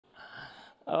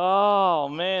Oh,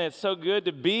 man, it's so good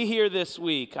to be here this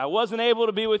week. I wasn't able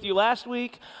to be with you last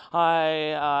week.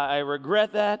 I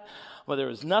regret that, but there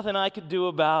was nothing I could do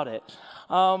about it.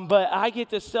 But I get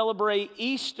to celebrate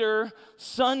Easter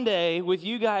Sunday with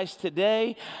you guys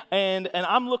today, and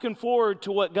I'm looking forward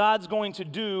to what God's going to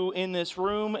do in this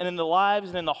room and in the lives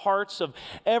and in the hearts of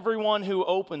everyone who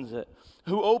opens it,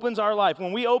 who opens our life.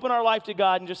 When we open our life to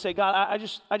God and just say, God, I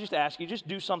just ask you, just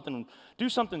do something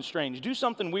strange, do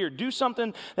something weird, do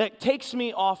something that takes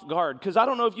me off guard. Because I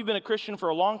don't know if you've been a Christian for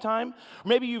a long time, or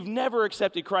maybe you've never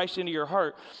accepted Christ into your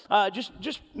heart.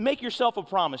 Just make yourself a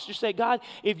promise. Just say, God,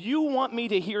 if you want me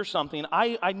to hear something,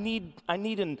 I need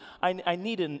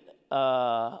an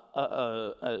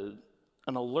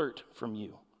alert from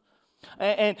you.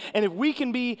 And if we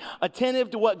can be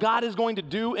attentive to what God is going to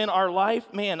do in our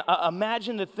life, man,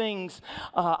 imagine the things,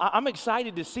 I'm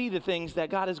excited to see the things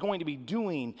that God is going to be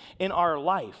doing in our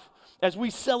life as we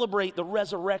celebrate the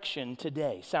resurrection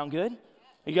today. Sound good?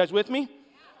 Are you guys with me?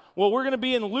 Well, we're going to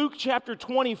be in Luke chapter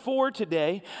 24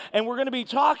 today, and we're going to be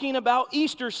talking about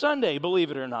Easter Sunday, believe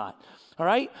it or not. All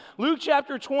right? Luke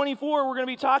chapter 24, we're going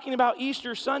to be talking about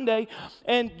Easter Sunday.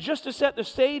 And just to set the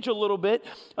stage a little bit,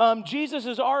 Jesus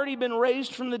has already been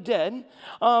raised from the dead.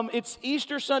 It's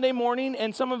Easter Sunday morning,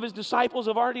 and some of his disciples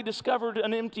have already discovered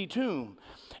an empty tomb.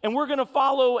 And we're going to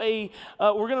follow we're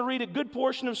going to read a good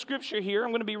portion of Scripture here. I'm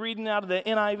going to be reading out of the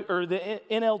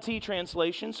NLT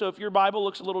translation. So if your Bible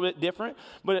looks a little bit different,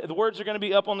 but the words are going to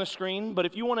be up on the screen. But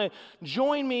if you want to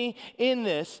join me in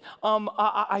this,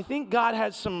 I think God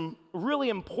has some really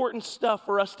important stuff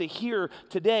for us to hear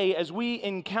today as we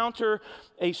encounter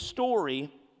a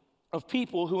story of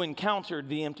people who encountered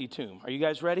the empty tomb. Are you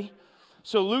guys ready?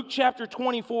 So Luke chapter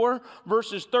 24,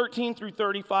 verses 13 through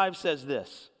 35 says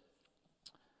this.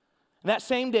 That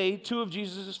same day, 2 of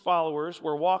Jesus' followers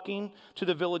were walking to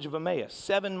the village of Emmaus,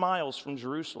 7 miles from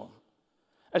Jerusalem.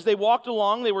 As they walked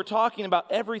along, they were talking about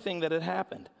everything that had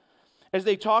happened. As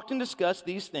they talked and discussed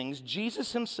these things,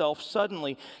 Jesus himself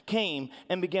suddenly came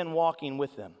and began walking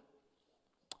with them.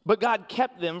 But God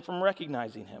kept them from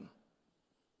recognizing him.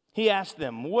 He asked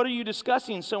them, "What are you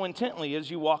discussing so intently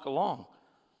as you walk along?"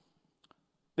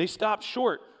 They stopped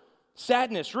short,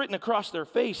 sadness written across their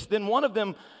face. Then one of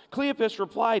them, Cleopas,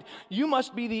 replied, "You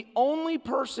must be the only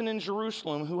person in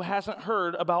Jerusalem who hasn't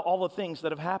heard about all the things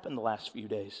that have happened the last few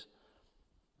days."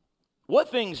 "What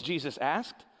things?" Jesus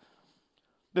asked.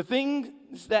 "The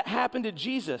things that happened to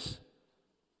Jesus,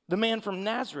 the man from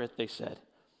Nazareth," they said.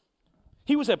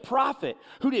 "He was a prophet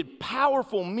who did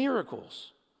powerful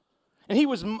miracles. And he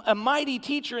was a mighty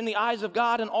teacher in the eyes of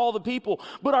God and all the people.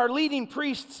 But our leading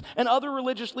priests and other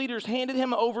religious leaders handed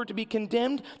him over to be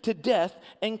condemned to death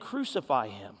and crucify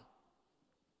him.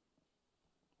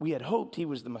 We had hoped he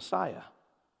was the Messiah,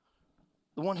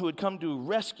 the one who had come to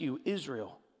rescue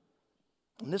Israel.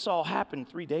 And this all happened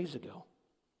 3 days ago.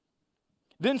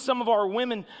 Then some of our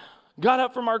women got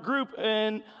up from our group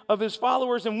and of his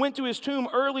followers and went to his tomb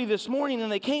early this morning, and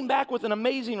they came back with an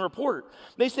amazing report.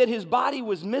 They said his body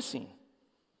was missing,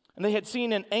 and they had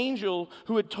seen an angel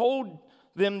who had told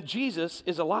them Jesus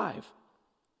is alive.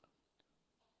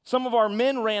 Some of our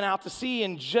men ran out to see,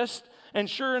 and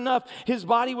sure enough, his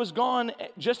body was gone,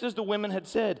 just as the women had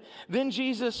said. Then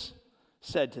Jesus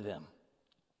said to them,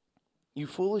 'You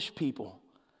foolish people,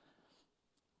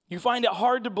 you find it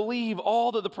hard to believe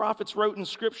all that the prophets wrote in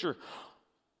Scripture.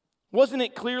 Wasn't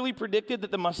it clearly predicted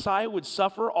that the Messiah would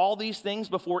suffer all these things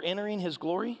before entering his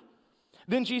glory?'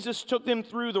 Then Jesus took them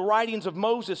through the writings of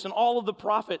Moses and all of the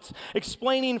prophets,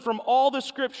 explaining from all the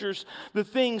Scriptures the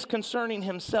things concerning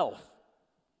himself.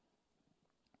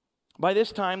 By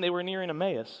this time, they were nearing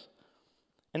Emmaus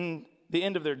and the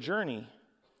end of their journey.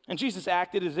 And Jesus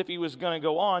acted as if he was going to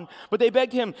go on, but they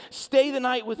begged him, 'Stay the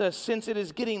night with us, since it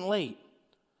is getting late.'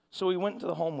 So he went to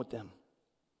the home with them.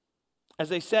 As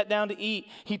they sat down to eat,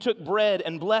 he took bread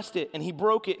and blessed it, and he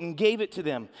broke it and gave it to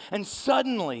them. And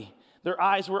suddenly their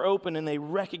eyes were open, and they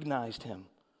recognized him.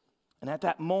 And at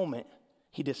that moment,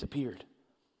 he disappeared.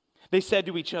 They said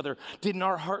to each other, 'Didn't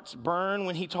our hearts burn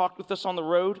when he talked with us on the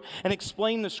road and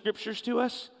explained the Scriptures to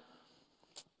us?'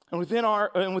 And within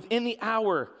the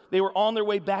hour, they were on their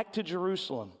way back to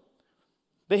Jerusalem.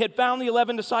 They had found the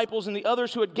 11 disciples and the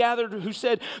others who had gathered, who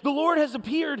said, 'The Lord has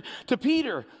appeared to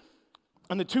Peter.'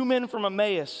 And the 2 men from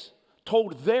Emmaus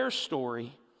told their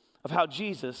story of how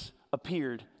Jesus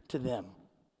appeared to them."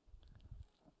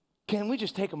 Can we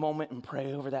just take a moment and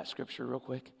pray over that scripture real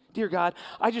quick? Dear God,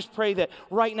 I just pray that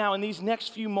right now in these next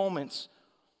few moments,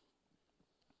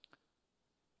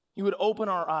 you would open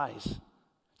our eyes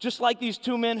Just like these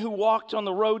two men who walked on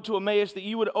the road to Emmaus, that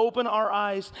you would open our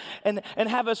eyes and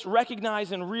have us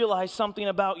recognize and realize something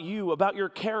about you, about your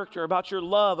character, about your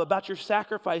love, about your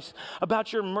sacrifice,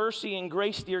 about your mercy and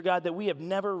grace, dear God, that we have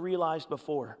never realized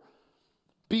before.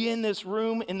 Be in this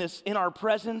room, in our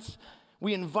presence.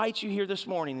 We invite you here this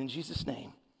morning in Jesus'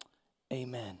 name.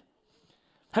 Amen.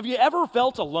 Have you ever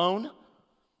felt alone?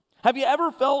 Have you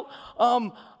ever felt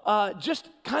just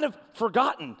kind of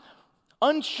forgotten?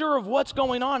 Unsure of what's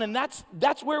going on, and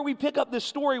that's where we pick up this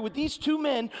story with these two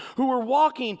men who were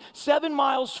walking 7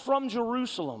 miles from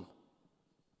Jerusalem.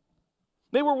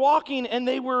 They were walking and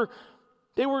they were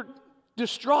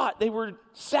distraught, they were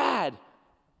sad.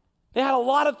 They had a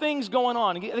lot of things going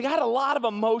on. They had a lot of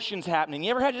emotions happening. You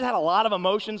ever had a lot of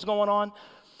emotions going on?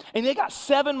 And they got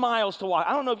 7 miles to walk.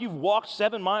 I don't know if you've walked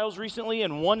 7 miles recently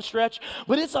in one stretch,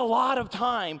 but it's a lot of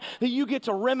time that you get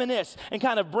to reminisce and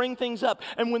kind of bring things up.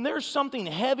 And when there's something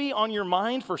heavy on your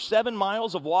mind for 7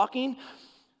 miles of walking,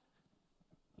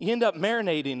 you end up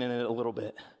marinating in it a little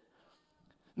bit.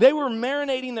 They were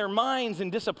marinating their minds in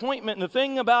disappointment. And the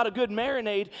thing about a good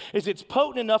marinade is it's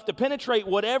potent enough to penetrate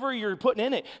whatever you're putting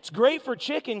in it. It's great for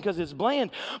chicken because it's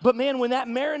bland. But man, when that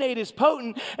marinade is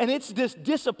potent and it's this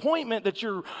disappointment that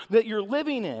you're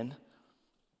living in,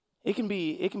 it can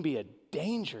be a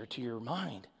danger to your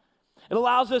mind. It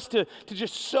allows us to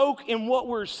just soak in what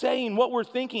we're saying, what we're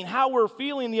thinking, how we're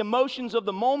feeling, the emotions of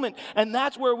the moment. And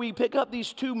that's where we pick up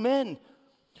these two men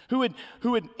who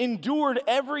had endured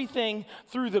everything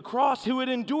through the cross, who had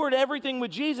endured everything with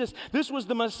Jesus. This was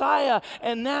the Messiah.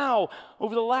 And now,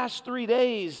 over the last 3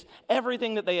 days,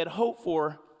 everything that they had hoped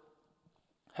for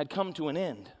had come to an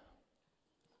end.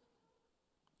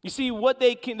 You see, what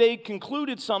they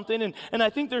concluded something, and I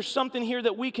think there's something here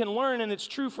that we can learn, and it's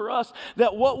true for us,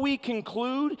 that what we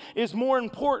conclude is more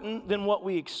important than what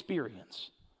we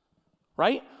experience,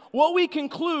 right? What we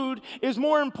conclude is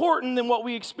more important than what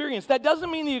we experience. That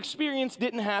doesn't mean the experience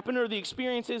didn't happen or the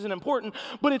experience isn't important,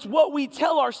 but it's what we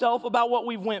tell ourselves about what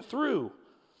we went through.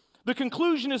 The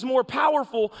conclusion is more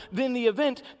powerful than the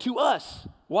event to us.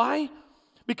 Why?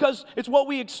 Because it's what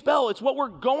we expel. It's what we're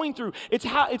going through. It's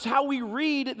how we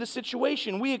read the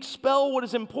situation. We expel what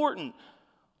is important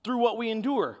through what we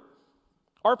endure.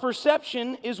 Our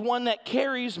perception is one that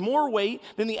carries more weight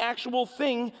than the actual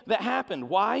thing that happened.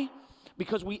 Why?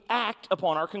 Because we act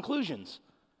upon our conclusions.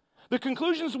 The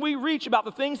conclusions we reach about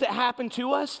the things that happen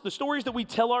to us, the stories that we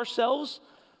tell ourselves,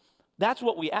 that's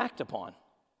what we act upon,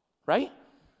 right?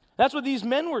 That's what these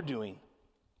men were doing.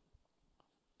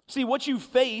 See, what you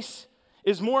face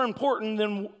is more important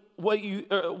than what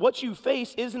you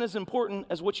face isn't as important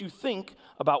as what you think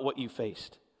about what you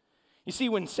faced. You see,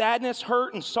 when sadness,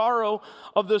 hurt, and sorrow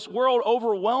of this world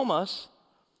overwhelm us,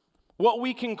 what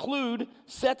we conclude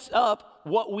sets up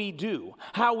what we do,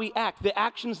 how we act, the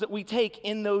actions that we take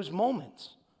in those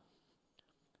moments.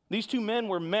 These two men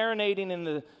were marinating in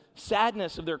the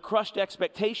sadness of their crushed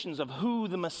expectations of who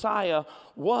the Messiah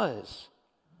was.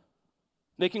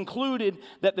 They concluded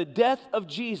that the death of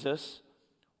Jesus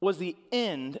was the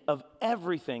end of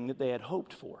everything that they had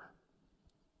hoped for.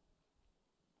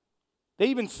 They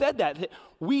even said that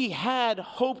we had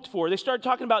hoped for. They started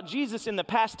talking about Jesus in the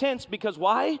past tense because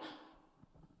why?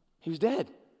 He was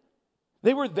dead.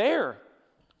 They were there.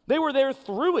 They were there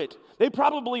through it. They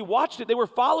probably watched it. They were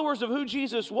followers of who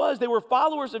Jesus was. They were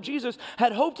followers of Jesus,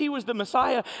 had hoped he was the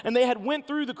Messiah, and they had went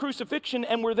through the crucifixion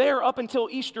and were there up until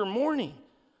Easter morning.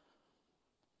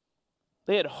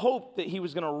 They had hoped that he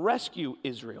was going to rescue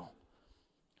Israel.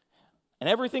 And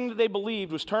everything that they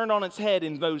believed was turned on its head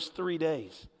in those 3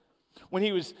 days. When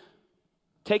he was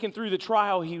taken through the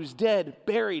trial, he was dead,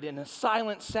 buried in a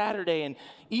silent Saturday, and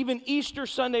even Easter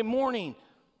Sunday morning,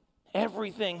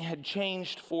 everything had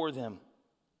changed for them.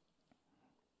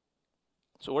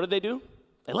 So what did they do?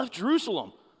 They left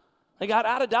Jerusalem. They got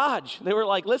out of Dodge. They were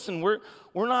like, listen, we're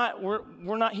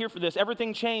not here for this.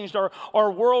 Everything changed.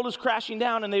 Our world is crashing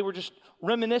down, and they were just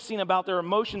reminiscing about their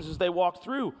emotions as they walked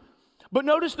through. But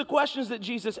notice the questions that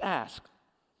Jesus asked.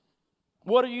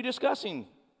 What are you discussing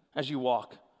as you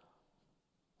walk?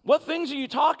 What things are you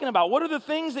talking about? What are the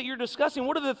things that you're discussing?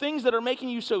 What are the things that are making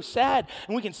you so sad?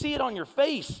 And we can see it on your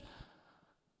face.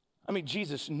 I mean,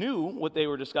 Jesus knew what they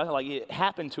were discussing, like it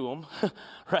happened to him,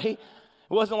 right? It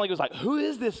wasn't like it was like, who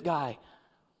is this guy?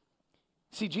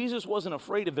 See, Jesus wasn't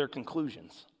afraid of their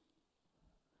conclusions.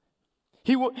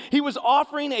 He was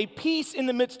offering a peace in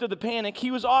the midst of the panic.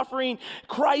 He was offering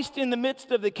Christ in the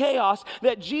midst of the chaos,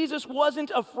 that Jesus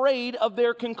wasn't afraid of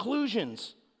their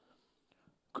conclusions.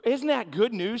 Isn't that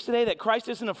good news today, that Christ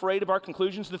isn't afraid of our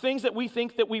conclusions? The things that we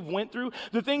think that we've went through,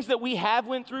 the things that we have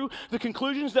went through, the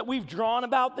conclusions that we've drawn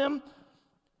about them.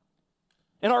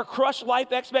 and our crushed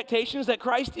life expectations, that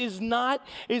Christ is not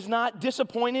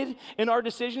disappointed in our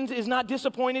decisions, is not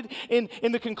disappointed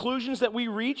in the conclusions that we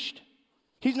reached.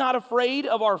 He's not afraid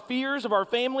of our fears, of our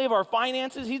family, of our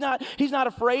finances. He's not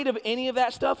afraid of any of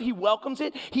that stuff. He welcomes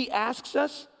it. He asks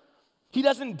us. He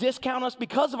doesn't discount us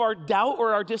because of our doubt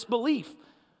or our disbelief.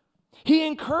 He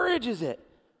encourages it.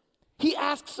 He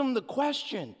asks them the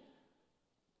question.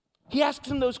 He asks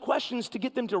them those questions to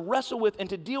get them to wrestle with and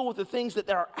to deal with the things that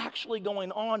are actually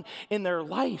going on in their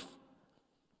life.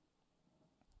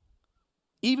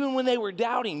 Even when they were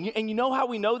doubting. And you know how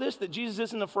we know this, that Jesus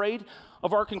isn't afraid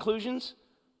of our conclusions?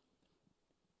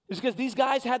 It's because these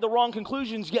guys had the wrong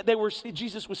conclusions, yet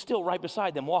Jesus was still right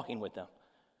beside them, walking with them.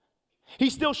 He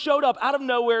still showed up out of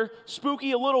nowhere,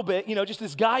 spooky a little bit, just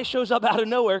this guy shows up out of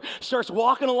nowhere, starts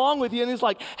walking along with you, and he's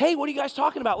like, hey, what are you guys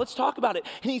talking about? Let's talk about it.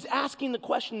 And he's asking the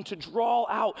question to draw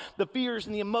out the fears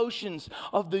and the emotions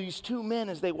of these two men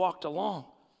as they walked along.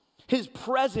 His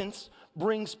presence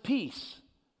brings peace.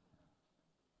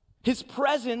 His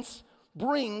presence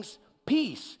brings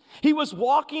peace. He was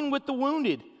walking with the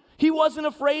wounded. He wasn't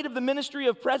afraid of the ministry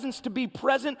of presence to be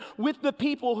present with the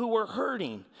people who were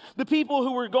hurting, the people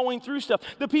who were going through stuff,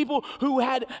 the people who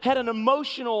had an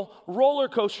emotional roller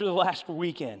coaster the last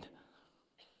weekend.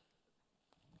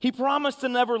 He promised to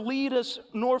never lead us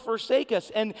nor forsake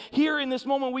us. And here in this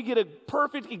moment, we get a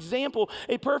perfect example,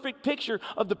 a perfect picture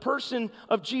of the person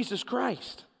of Jesus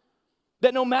Christ.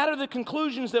 That no matter the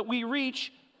conclusions that we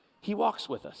reach, He walks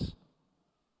with us.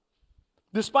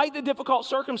 Despite the difficult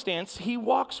circumstance, He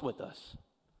walks with us.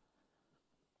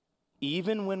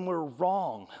 Even when we're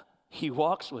wrong, He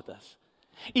walks with us.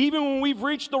 Even when we've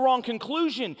reached the wrong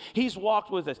conclusion, He's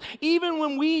walked with us. Even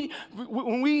when we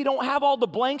don't have all the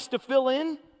blanks to fill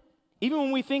in, even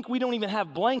when we think we don't even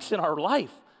have blanks in our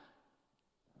life,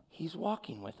 He's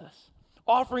walking with us,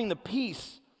 offering the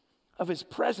peace of His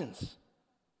presence,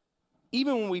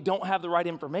 even when we don't have the right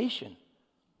information.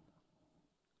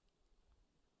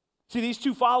 See, these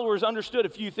two followers understood a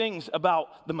few things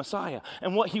about the Messiah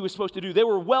and what He was supposed to do. They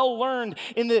were well learned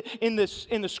in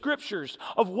the scriptures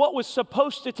of what was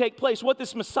supposed to take place, what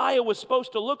this Messiah was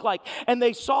supposed to look like. And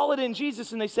they saw it in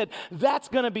Jesus and they said, that's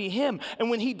going to be Him. And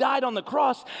when He died on the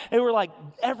cross, they were like,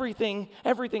 everything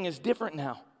is different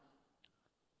now.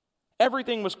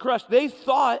 Everything was crushed. They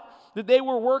thought that they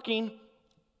were working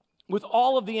with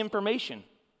all of the information.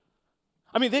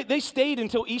 I mean, they stayed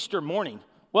until Easter morning.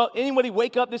 Well, anybody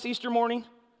wake up this Easter morning?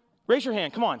 Raise your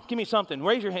hand. Come on, give me something.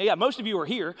 Raise your hand. Yeah, most of you are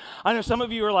here. I know some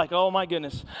of you are like, oh my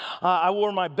goodness, I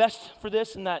wore my best for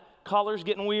this and that collar's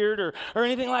getting weird or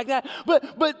anything like that.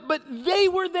 But they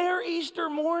were there Easter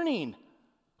morning.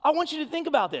 I want you to think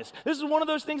about this. This is one of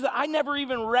those things that I never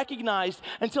even recognized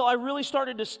until I really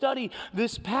started to study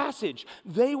this passage.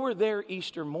 They were there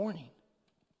Easter morning.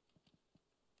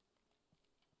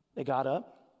 They got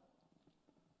up.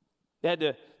 They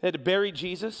had to bury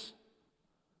Jesus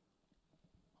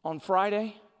on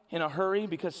Friday in a hurry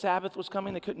because Sabbath was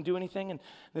coming. They couldn't do anything, and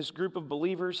this group of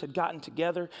believers had gotten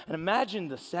together. And imagine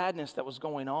the sadness that was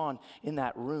going on in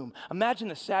that room. Imagine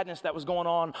the sadness that was going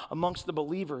on amongst the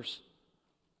believers.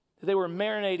 They were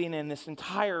marinating in this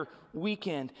entire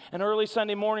weekend. And early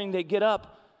Sunday morning, they get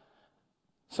up.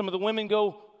 Some of the women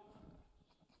go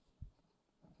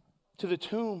to the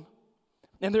tomb.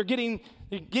 And they're getting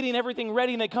everything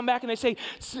ready, and they come back and they say,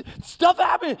 stuff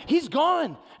happened, He's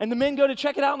gone. And the men go to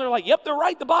check it out, and they're like, yep, they're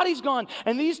right, the body's gone.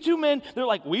 And these two men, they're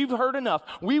like, we've heard enough.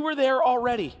 We were there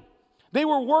already. They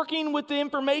were working with the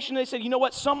information. They said, you know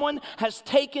what, someone has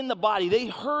taken the body. They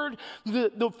heard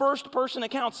the first person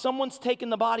account, someone's taken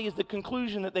the body is the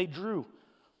conclusion that they drew.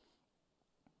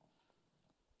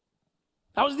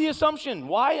 That was the assumption.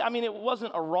 Why? I mean, it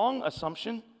wasn't a wrong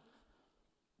assumption.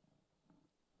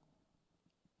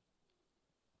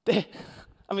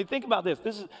 I mean, think about this.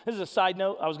 This is a side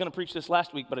note. I was going to preach this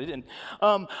last week, but I didn't.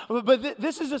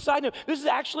 This is a side note. This is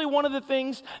actually one of the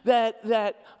things that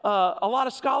a lot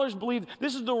of scholars believe.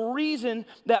 This is the reason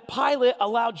that Pilate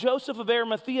allowed Joseph of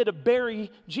Arimathea to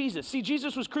bury Jesus. See,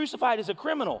 Jesus was crucified as a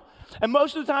criminal. And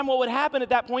most of the time what would happen at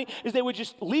that point is they would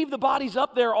just leave the bodies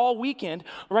up there all weekend,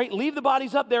 right? Leave the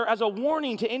bodies up there as a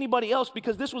warning to anybody else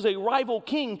because this was a rival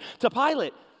king to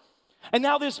Pilate. And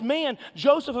now this man,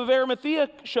 Joseph of Arimathea,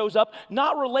 shows up,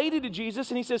 not related to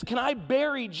Jesus, and he says, can I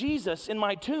bury Jesus in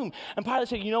my tomb? And Pilate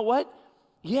said, you know what?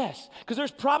 Yes, because there's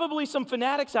probably some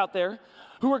fanatics out there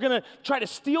who are going to try to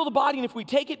steal the body, and if we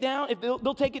take it down, if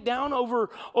they'll take it down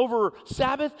over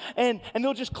Sabbath, and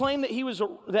they'll just claim that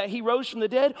he rose from the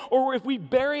dead, or if we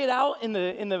bury it out in the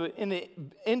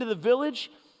end of the village,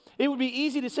 it would be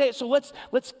easy to say it. So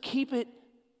let's keep it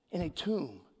in a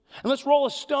tomb. And let's roll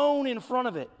a stone in front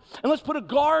of it. And let's put a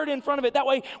guard in front of it. That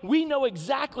way we know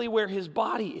exactly where his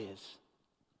body is.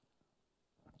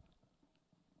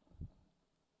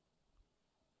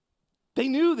 They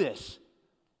knew this.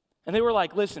 And they were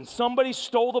like, listen, somebody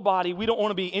stole the body. We don't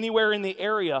want to be anywhere in the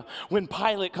area when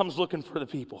Pilate comes looking for the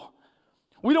people.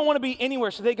 We don't want to be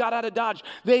anywhere. So they got out of Dodge.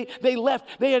 They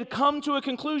left. They had come to a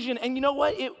conclusion. And you know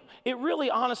what? It really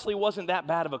honestly wasn't that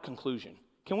bad of a conclusion.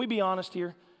 Can we be honest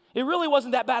here? It really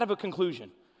wasn't that bad of a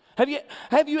conclusion. Have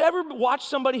you ever watched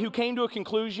somebody who came to a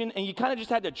conclusion and you kind of just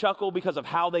had to chuckle because of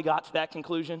how they got to that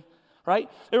conclusion, right?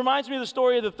 It reminds me of the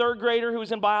story of the third grader who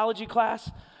was in biology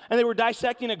class, and they were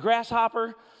dissecting a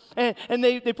grasshopper. And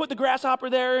they put the grasshopper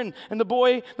there, and the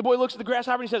boy looks at the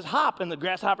grasshopper and he says, hop, and the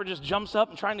grasshopper just jumps up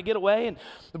and trying to get away, and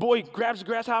the boy grabs the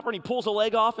grasshopper and he pulls a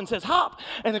leg off and says, hop,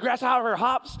 and the grasshopper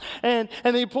hops, and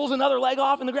then he pulls another leg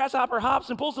off, and the grasshopper hops,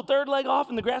 and pulls the third leg off,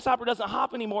 and the grasshopper doesn't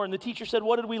hop anymore, and the teacher said,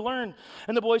 what did we learn?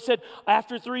 And the boy said,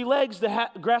 after 3 legs, the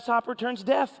grasshopper turns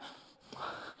deaf.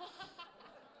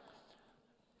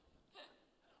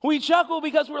 We chuckle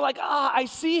because we're like, I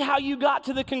see how you got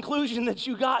to the conclusion that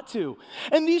you got to.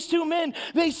 And these two men,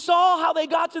 they saw how they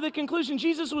got to the conclusion.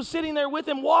 Jesus was sitting there with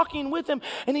them, walking with them,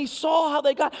 and he saw how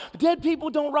they got. Dead people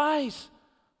don't rise.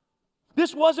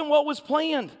 This wasn't what was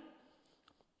planned.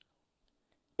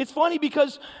 It's funny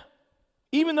because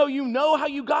even though you know how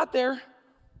you got there,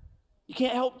 you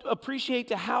can't help appreciate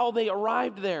to how they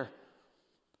arrived there.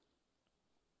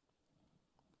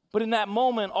 But in that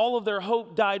moment, all of their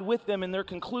hope died with them in their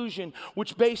conclusion,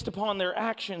 which based upon their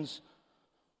actions.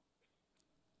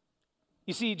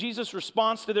 You see, Jesus'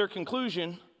 response to their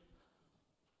conclusion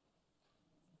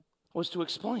was to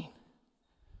explain.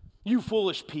 You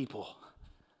foolish people.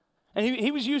 And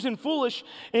he was using foolish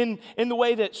in the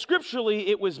way that scripturally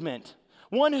it was meant.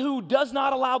 One who does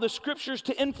not allow the scriptures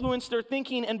to influence their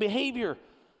thinking and behavior.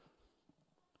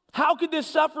 How could this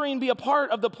suffering be a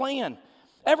part of the plan?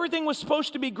 Everything was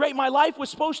supposed to be great. My life was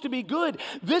supposed to be good.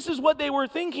 This is what they were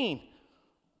thinking.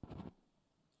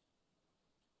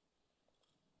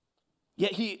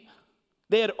 Yet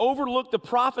they had overlooked the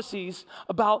prophecies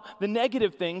about the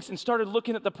negative things and started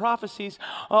looking at the prophecies,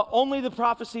 only the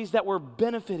prophecies that were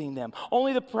benefiting them,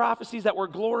 only the prophecies that were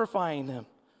glorifying them.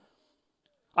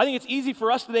 I think it's easy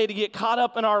for us today to get caught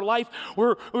up in our life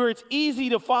where it's easy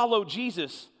to follow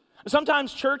Jesus.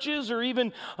 Sometimes churches or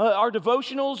even our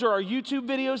devotionals or our YouTube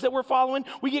videos that we're following,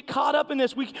 we get caught up in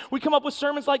this. We come up with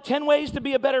sermons like 10 ways to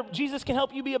be a better, Jesus can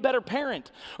help you be a better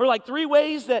parent. Or like 3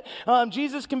 ways that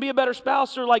Jesus can be a better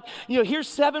spouse. Or like, here's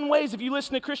 7 ways if you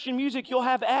listen to Christian music, you'll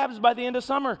have abs by the end of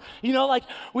summer. Like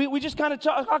we just kind of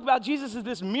talk about Jesus as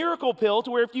this miracle pill to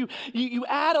where if you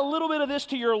add a little bit of this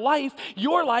to your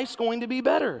life's going to be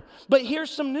better. But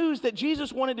here's some news that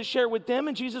Jesus wanted to share with them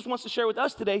and Jesus wants to share with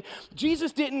us today.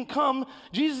 Jesus didn't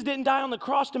die on the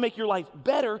cross to make your life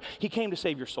better. He came to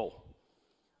save your soul.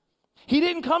 He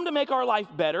didn't come to make our life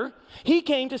better. He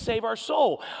came to save our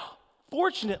soul.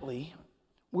 Fortunately,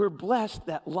 we're blessed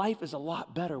that life is a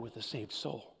lot better with a saved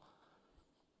soul.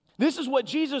 This is what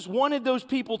Jesus wanted those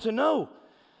people to know,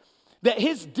 that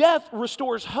his death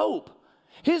restores hope.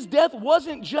 His death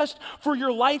wasn't just for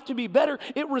your life to be better.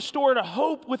 It restored a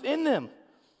hope within them.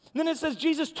 And then it says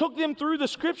Jesus took them through the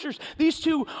scriptures. These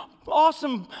 2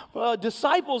 awesome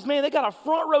disciples, man, they got a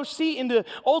front row seat into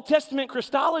Old Testament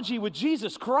Christology with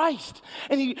Jesus Christ.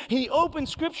 And he opened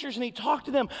scriptures and he talked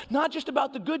to them, not just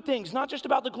about the good things, not just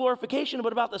about the glorification,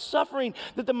 but about the suffering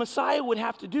that the Messiah would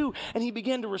have to do. And he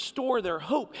began to restore their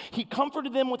hope. He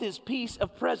comforted them with his peace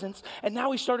of presence, and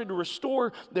now he started to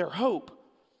restore their hope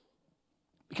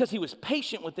because he was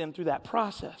patient with them through that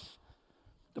process,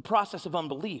 the process of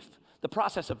unbelief, the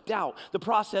process of doubt, the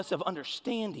process of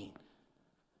understanding.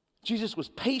 Jesus was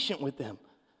patient with them.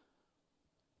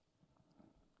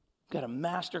 Got a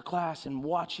master class in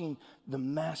watching the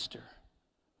master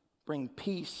bring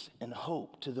peace and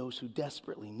hope to those who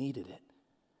desperately needed it.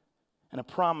 And a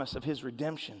promise of his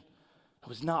redemption that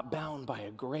was not bound by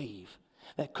a grave,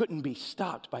 that couldn't be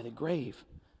stopped by the grave.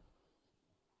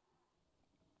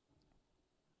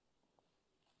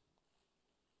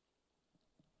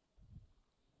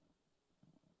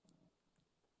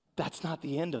 That's not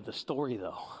the end of the story,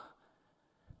 though.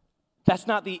 That's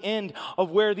not the end of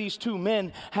where these 2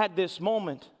 men had this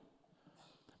moment.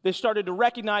 They started to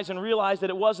recognize and realize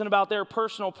that it wasn't about their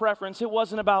personal preference. It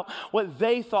wasn't about what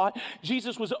they thought.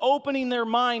 Jesus was opening their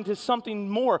mind to something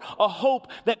more, a hope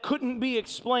that couldn't be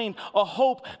explained, a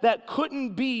hope that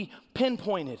couldn't be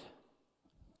pinpointed.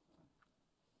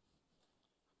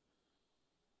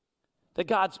 That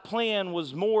God's plan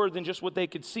was more than just what they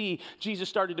could see. Jesus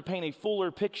started to paint a fuller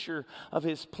picture of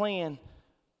his plan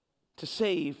to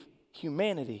save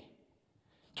humanity,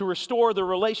 to restore the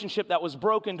relationship that was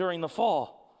broken during the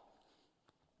fall.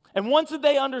 And once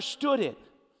they understood it,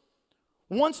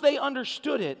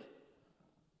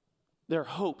 their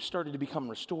hope started to become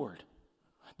restored.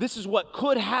 This is what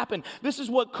could happen. This is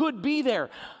what could be there.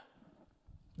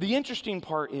 The interesting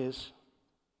part is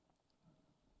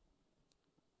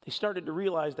they started to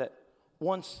realize that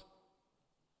once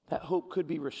that hope could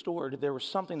be restored, there was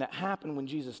something that happened when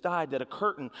Jesus died, that a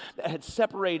curtain that had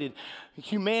separated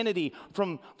humanity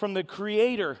from the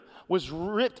Creator was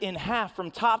ripped in half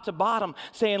from top to bottom,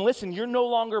 saying, listen, you're no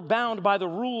longer bound by the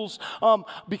rules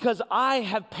because I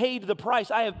have paid the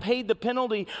price. I have paid the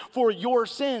penalty for your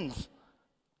sins.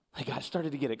 They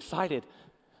started to get excited.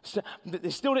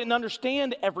 They still didn't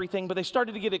understand everything, but they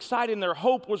started to get excited and their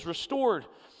hope was restored.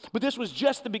 But this was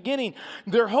just the beginning.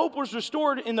 Their hope was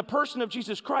restored in the person of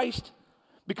Jesus Christ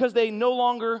because they no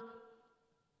longer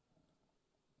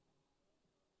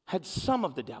had some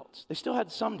of the doubts. They still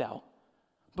had some doubt,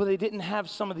 but they didn't have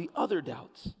some of the other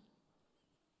doubts.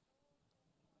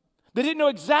 They didn't know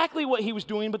exactly what he was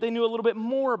doing, but they knew a little bit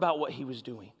more about what he was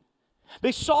doing.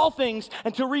 They saw things,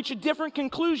 and to reach a different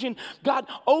conclusion,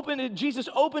 Jesus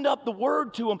opened up the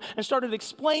Word to them and started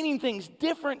explaining things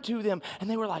different to them. And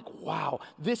they were like, wow,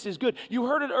 this is good. You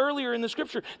heard it earlier in the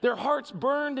scripture. Their hearts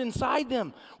burned inside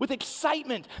them with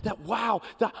excitement that, wow,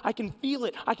 I can feel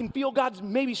it. I can feel God's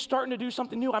maybe starting to do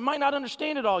something new. I might not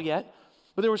understand it all yet,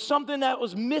 but there was something that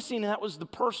was missing, and that was the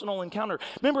personal encounter.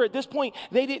 Remember, at this point,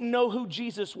 they didn't know who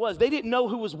Jesus was. They didn't know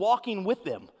who was walking with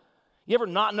them. You ever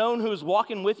not known who was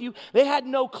walking with you? They had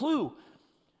no clue.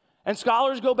 And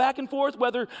scholars go back and forth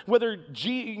whether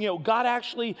God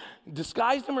actually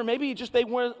disguised them or maybe just they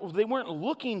weren't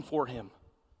looking for him.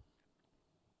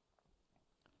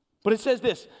 But it says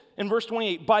this in verse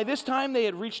 28, by this time they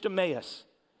had reached Emmaus.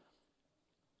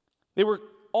 They were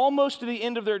almost to the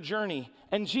end of their journey,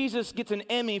 and Jesus gets an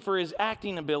Emmy for his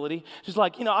acting ability. Just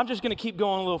like, I'm just going to keep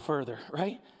going a little further,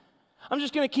 right? I'm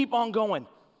just going to keep on going.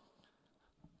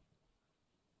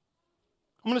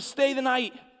 I'm going to stay the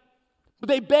night. But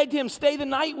they begged him, stay the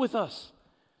night with us.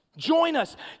 Join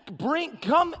us.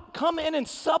 Come in and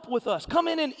sup with us. Come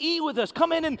in and eat with us.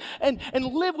 Come in and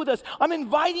live with us. I'm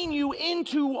inviting you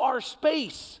into our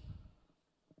space.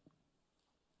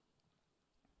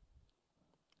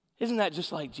 Isn't that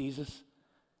just like Jesus?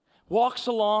 Walks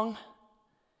along,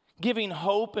 giving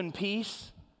hope and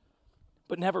peace,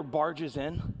 but never barges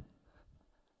in.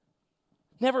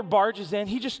 Never barges in.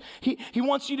 He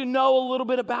wants you to know a little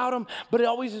bit about him, but it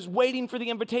always is waiting for the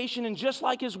invitation. And just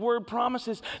like his word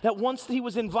promises, that once he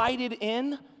was invited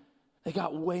in, they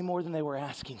got way more than they were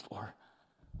asking for.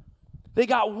 They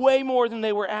got way more than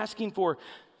they were asking for.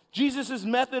 Jesus'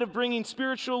 method of bringing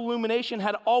spiritual illumination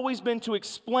had always been to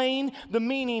explain the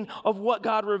meaning of what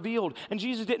God revealed. And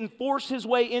Jesus didn't force his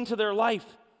way into their life.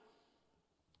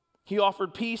 He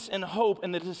offered peace and hope,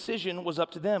 and the decision was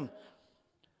up to them.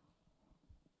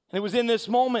 And it was in this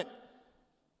moment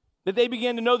that they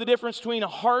began to know the difference between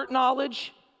heart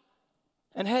knowledge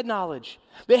and head knowledge.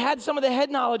 They had some of the head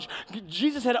knowledge.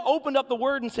 Jesus had opened up the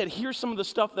Word and said, here's some of the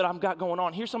stuff that I've got going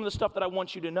on. Here's some of the stuff that I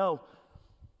want you to know.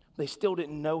 They still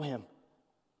didn't know him.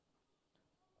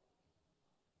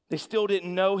 They still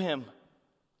didn't know him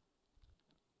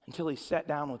until he sat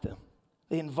down with them.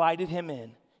 They invited him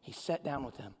in. He sat down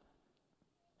with them. And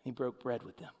he broke bread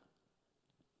with them.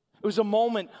 It was a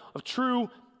moment of true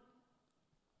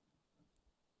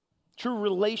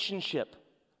relationship.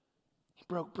 He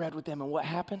broke bread with them, and what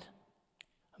happened?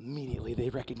 Immediately they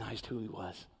recognized who he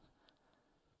was.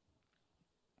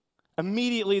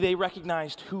 Immediately they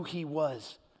recognized who he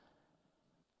was.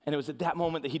 And it was at that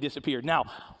moment that he disappeared. Now,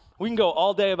 we can go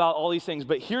all day about all these things,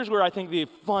 but here's where I think the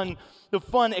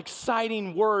fun,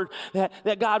 exciting word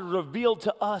that God revealed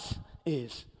to us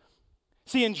is.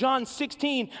 See, in John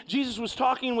 16, Jesus was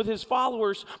talking with his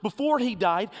followers before he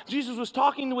died. Jesus was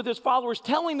talking with his followers,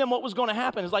 telling them what was going to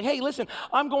happen. It's like, hey, listen,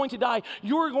 I'm going to die.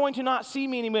 You're going to not see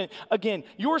me again.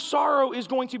 Your sorrow is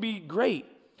going to be great.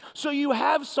 So you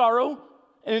have sorrow.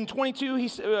 And in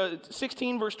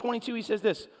 16, verse 22, he says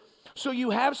this. So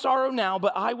you have sorrow now,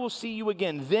 but I will see you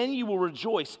again. Then you will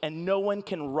rejoice, and no one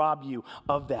can rob you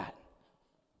of that.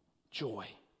 Joy.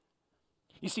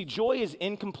 You see, joy is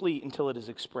incomplete until it is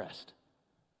expressed.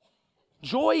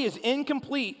 Joy is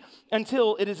incomplete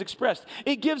until it is expressed.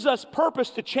 It gives us purpose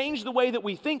to change the way that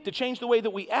we think, to change the way that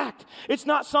we act. It's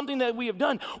not something that we have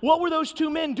done. What were those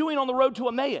two men doing on the road to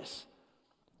Emmaus?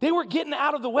 They were getting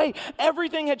out of the way.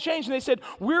 Everything had changed, and they said,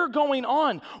 we're going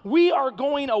on. We are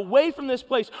going away from this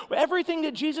place. Everything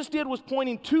that Jesus did was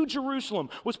pointing to Jerusalem,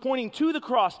 was pointing to the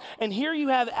cross. And here you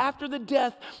have, after the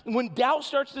death, when doubt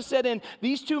starts to set in,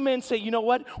 these two men say, you know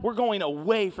what? We're going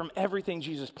away from everything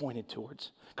Jesus pointed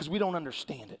towards because we don't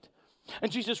understand it.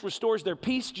 And Jesus restores their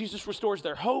peace. Jesus restores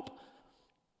their hope.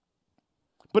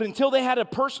 But until they had a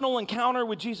personal encounter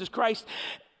with Jesus Christ,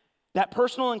 that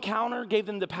personal encounter gave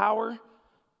them the power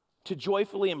to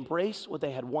joyfully embrace what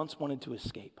they had once wanted to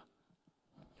escape.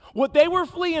 What they were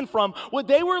fleeing from, what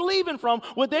they were leaving from,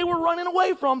 what they were running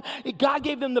away from, God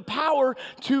gave them the power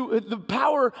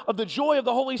of the joy of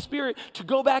the Holy Spirit to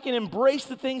go back and embrace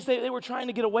the things they were trying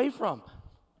to get away from.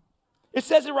 It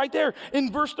says it right there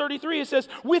in verse 33. It says,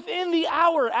 within the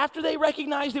hour, after they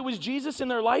recognized it was Jesus in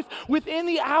their life, within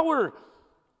the hour,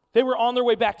 they were on their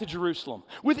way back to Jerusalem.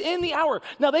 Within the hour.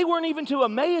 Now, they weren't even to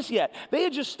Emmaus yet. They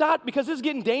had just stopped because this is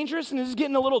getting dangerous and this is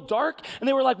getting a little dark. And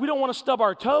they were like, we don't want to stub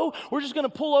our toe. We're just going to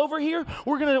pull over here.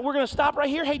 We're going to stop right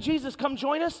here. Hey, Jesus, come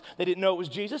join us. They didn't know it was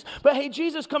Jesus. But hey,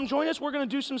 Jesus, come join us. We're going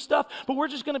to do some stuff. But we're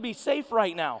just going to be safe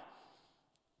right now.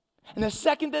 And the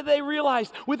second that they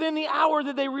realized, within the hour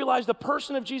that they realized the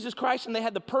person of Jesus Christ and they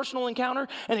had the personal encounter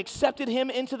and accepted him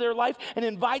into their life and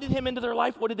invited him into their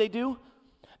life, what did they do?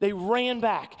 They ran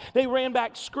back. They ran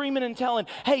back screaming and telling,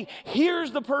 hey,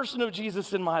 here's the person of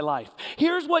Jesus in my life.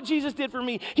 Here's what Jesus did for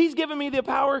me. He's given me the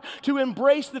power to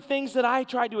embrace the things that I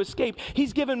tried to escape.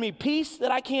 He's given me peace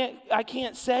that I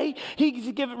can't say.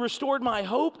 He's restored my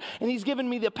hope, and he's given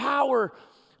me the power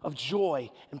of joy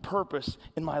and purpose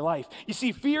in my life. You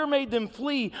see, fear made them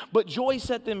flee, but joy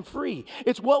set them free.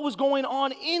 It's what was going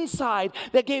on inside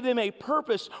that gave them a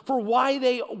purpose for why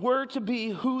they were to be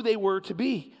who they were to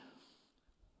be.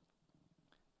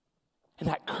 And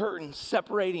that curtain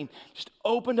separating just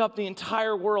opened up the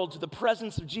entire world to the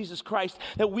presence of Jesus Christ,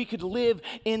 that we could live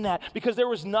in that. Because there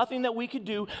was nothing that we could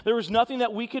do. There was nothing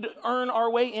that we could earn our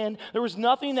way in. There was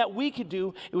nothing that we could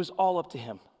do. It was all up to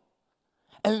him.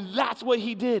 And that's what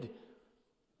he did.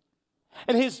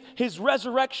 And his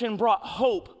resurrection brought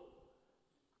hope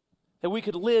that we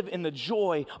could live in the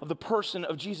joy of the person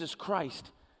of Jesus Christ.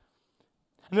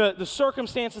 And the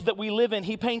circumstances that we live in,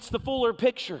 he paints the fuller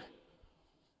picture.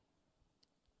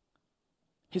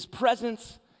 His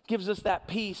presence gives us that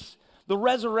peace.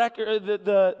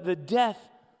 The death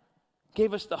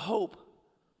gave us the hope,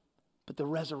 but the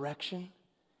resurrection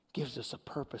gives us a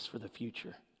purpose for the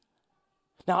future.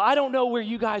 Now, I don't know where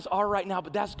you guys are right now,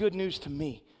 but that's good news to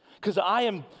me, because I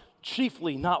am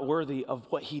chiefly not worthy of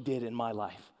what he did in my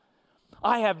life.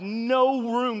 I have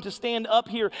no room to stand up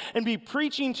here and be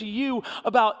preaching to you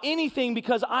about anything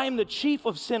because I am the chief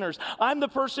of sinners. I'm the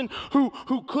person who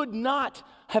could not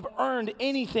have earned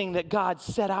anything that God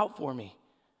set out for me.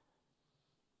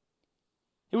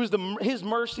 It was his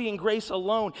mercy and grace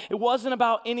alone. It wasn't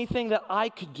about anything that I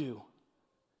could do.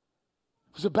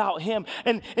 It was about him.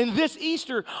 And this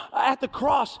Easter at the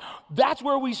cross, that's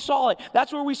where we saw it.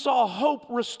 That's where we saw hope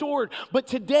restored. But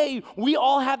today, we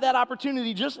all have that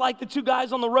opportunity, just like the two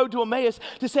guys on the road to Emmaus,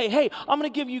 to say, hey, I'm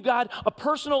going to give you, God, a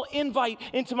personal invite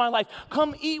into my life.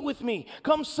 Come eat with me.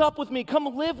 Come sup with me.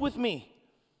 Come live with me.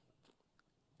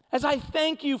 As I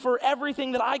thank you for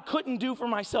everything that I couldn't do for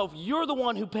myself, you're the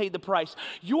one who paid the price.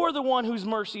 You're the one whose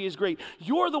mercy is great.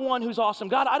 You're the one who's awesome.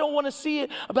 God, I don't want to see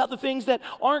it about the things that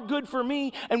aren't good for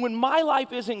me. And when my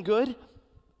life isn't good,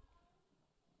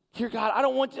 here, God, I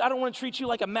don't want to treat you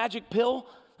like a magic pill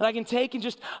that I can take and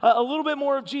just a little bit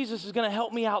more of Jesus is going to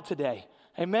help me out today.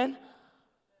 Amen?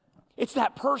 It's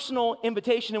that personal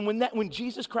invitation. And when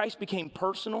Jesus Christ became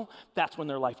personal, that's when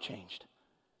their life changed.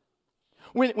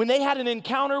 When they had an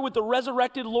encounter with the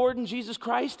resurrected Lord and Jesus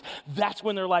Christ, that's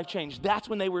when their life changed. That's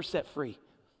when they were set free.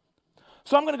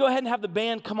 So I'm going to go ahead and have the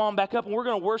band come on back up, and we're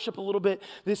going to worship a little bit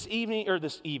this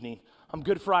evening. I'm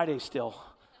Good Friday still.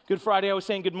 Good Friday, I was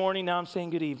saying good morning. Now I'm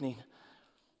saying good evening.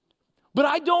 But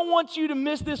I don't want you to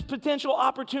miss this potential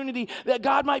opportunity that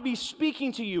God might be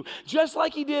speaking to you, just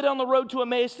like he did on the road to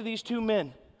Emmaus to these two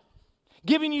men,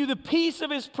 giving you the peace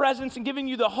of his presence and giving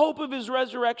you the hope of his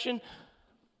resurrection,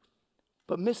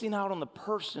 but missing out on the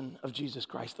person of Jesus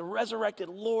Christ, the resurrected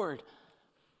Lord,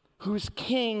 who's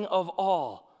King of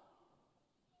all.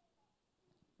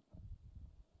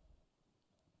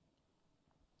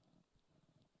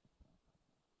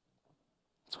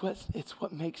 It's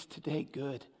what makes today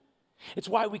good. It's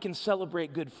why we can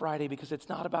celebrate Good Friday, because it's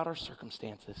not about our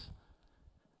circumstances.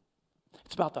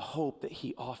 It's about the hope that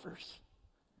he offers.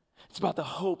 It's about the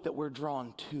hope that we're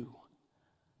drawn to.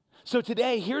 So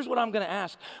today, here's what I'm going to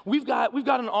ask. We've got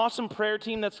an awesome prayer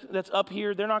team that's up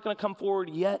here. They're not going to come forward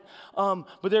yet,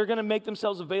 but they're going to make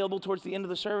themselves available towards the end of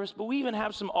the service. But we even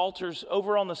have some altars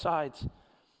over on the sides.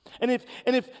 And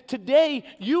if today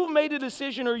you've made a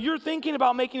decision, or you're thinking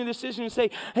about making a decision and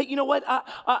say, hey, you know what?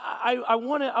 I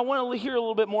want to hear a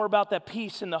little bit more about that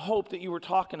peace and the hope that you were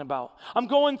talking about. I'm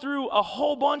going through a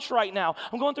whole bunch right now.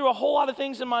 I'm going through a whole lot of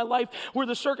things in my life where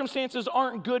the circumstances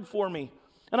aren't good for me.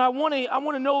 And I want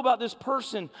to know about this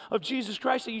person of Jesus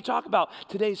Christ that you talk about.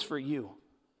 Today's for you.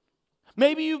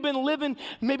 Maybe you've been living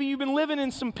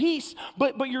in some peace,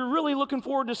 but you're really looking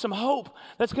forward to some hope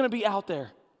that's going to be out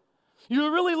there.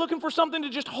 You're really looking for something to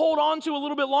just hold on to a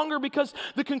little bit longer because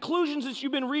the conclusions that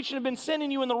you've been reaching have been sending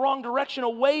you in the wrong direction,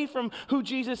 away from who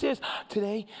Jesus is.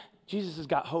 Today, Jesus has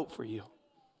got hope for you.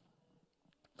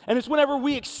 And it's whenever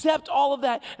we accept all of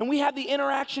that and we have the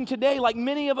interaction today, like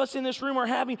many of us in this room are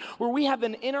having, where we have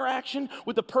an interaction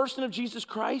with the person of Jesus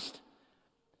Christ,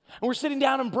 and we're sitting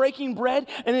down and breaking bread,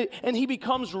 and he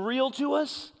becomes real to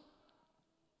us.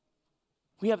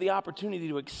 We have the opportunity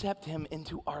to accept him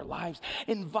into our lives,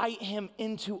 invite him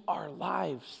into our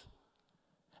lives.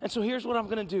 And so here's what I'm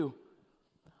going to do.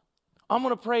 I'm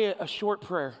going to pray a short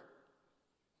prayer.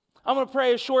 I'm going to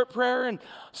pray a short prayer, and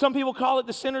some people call it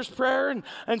the sinner's prayer,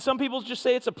 and some people just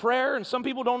say it's a prayer, and some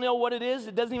people don't know what it is.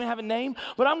 It doesn't even have a name.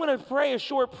 But I'm going to pray a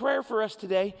short prayer for us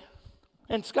today.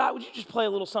 And Scott, would you just play a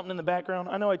little something in the background?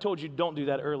 I know I told you don't do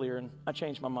that earlier, and I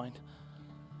changed my mind.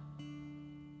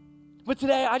 But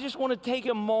today, I just want to take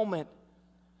a moment,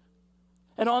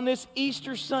 and on this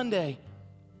Easter Sunday,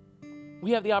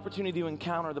 we have the opportunity to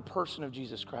encounter the person of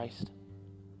Jesus Christ,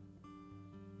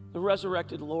 the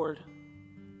resurrected Lord.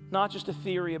 Not just a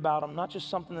theory about him, not just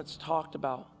something that's talked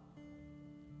about.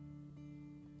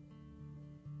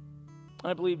 And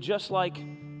I believe just like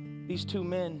these two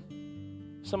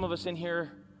men, some of us in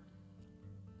here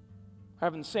are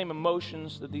having the same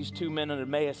emotions that these two men in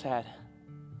Emmaus had.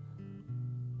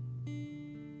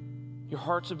 Your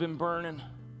hearts have been burning.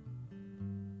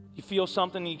 You feel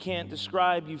something you can't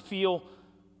describe. You feel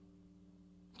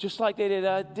just like they did.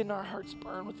 Didn't our hearts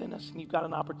burn within us? And you've got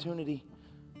an opportunity.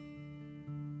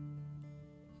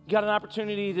 You got an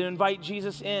opportunity to invite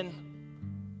Jesus in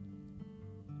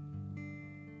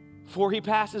before he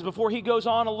passes, before he goes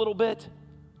on a little bit.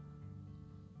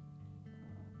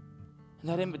 And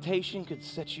that invitation could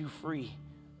set you free,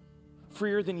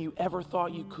 freer than you ever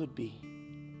thought you could be.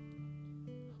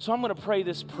 So I'm going to pray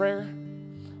this prayer.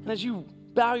 And as you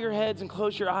bow your heads and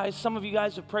close your eyes, some of you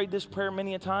guys have prayed this prayer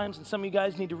many a times, and some of you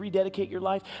guys need to rededicate your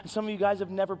life, and some of you guys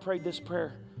have never prayed this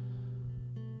prayer.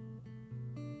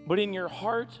 But in your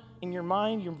heart, in your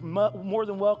mind, you're more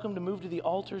than welcome to move to the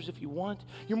altars if you want.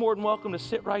 You're more than welcome to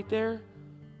sit right there.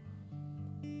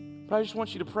 But I just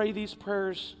want you to pray these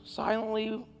prayers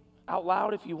silently, out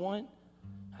loud if you want,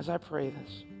 as I pray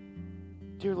this.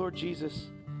 Dear Lord Jesus,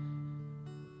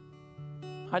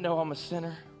 I know I'm a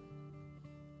sinner.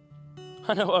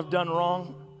 I know I've done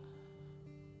wrong.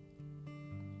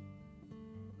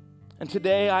 And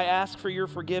today I ask for your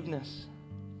forgiveness.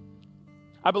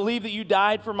 I believe that you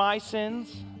died for my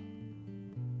sins.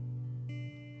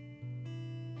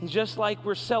 And just like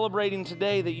we're celebrating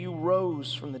today that you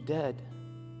rose from the dead,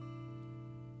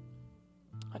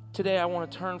 today I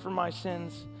want to turn from my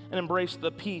sins and embrace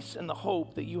the peace and the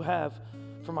hope that you have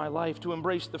for my life, to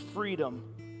embrace the freedom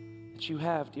that you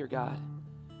have, dear God.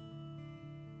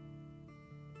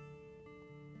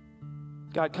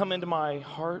 God, come into my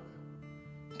heart,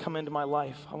 come into my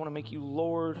life. I want to make you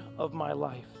Lord of my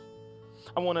life.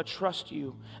 I want to trust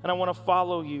you, and I want to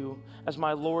follow you as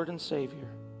my Lord and Savior.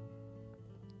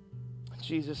 In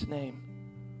Jesus' name.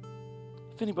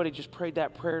 If anybody just prayed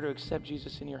that prayer to accept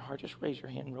Jesus in your heart, just raise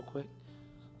your hand real quick.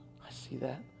 I see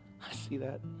that. I see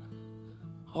that.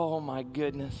 Oh my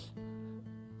goodness.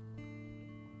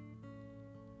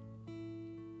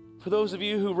 For those of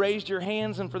you who raised your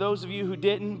hands, and for those of you who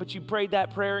didn't, but you prayed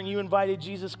that prayer and you invited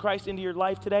Jesus Christ into your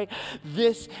life today,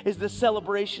 this is the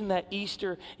celebration that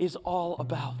Easter is all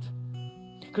about.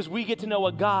 Because we get to know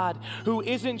a God who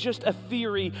isn't just a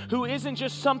theory, who isn't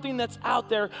just something that's out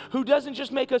there, who doesn't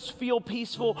just make us feel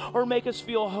peaceful or make us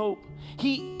feel hope.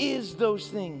 He is those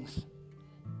things.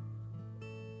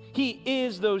 He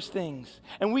is those things.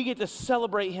 And we get to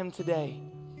celebrate him today.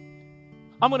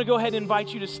 I'm going to go ahead and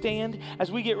invite you to stand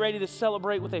as we get ready to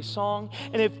celebrate with a song.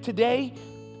 And if today,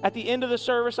 at the end of the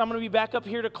service, I'm going to be back up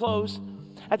here to close.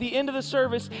 At the end of the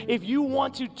service, if you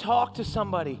want to talk to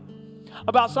somebody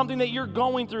about something that you're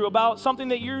going through, about something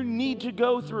that you need to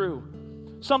go through,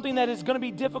 something that is going to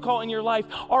be difficult in your life,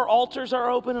 our altars are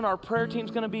open and our prayer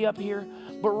team's going to be up here.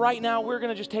 But right now, we're going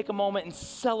to just take a moment and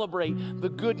celebrate the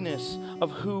goodness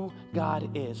of who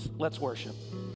God is. Let's worship.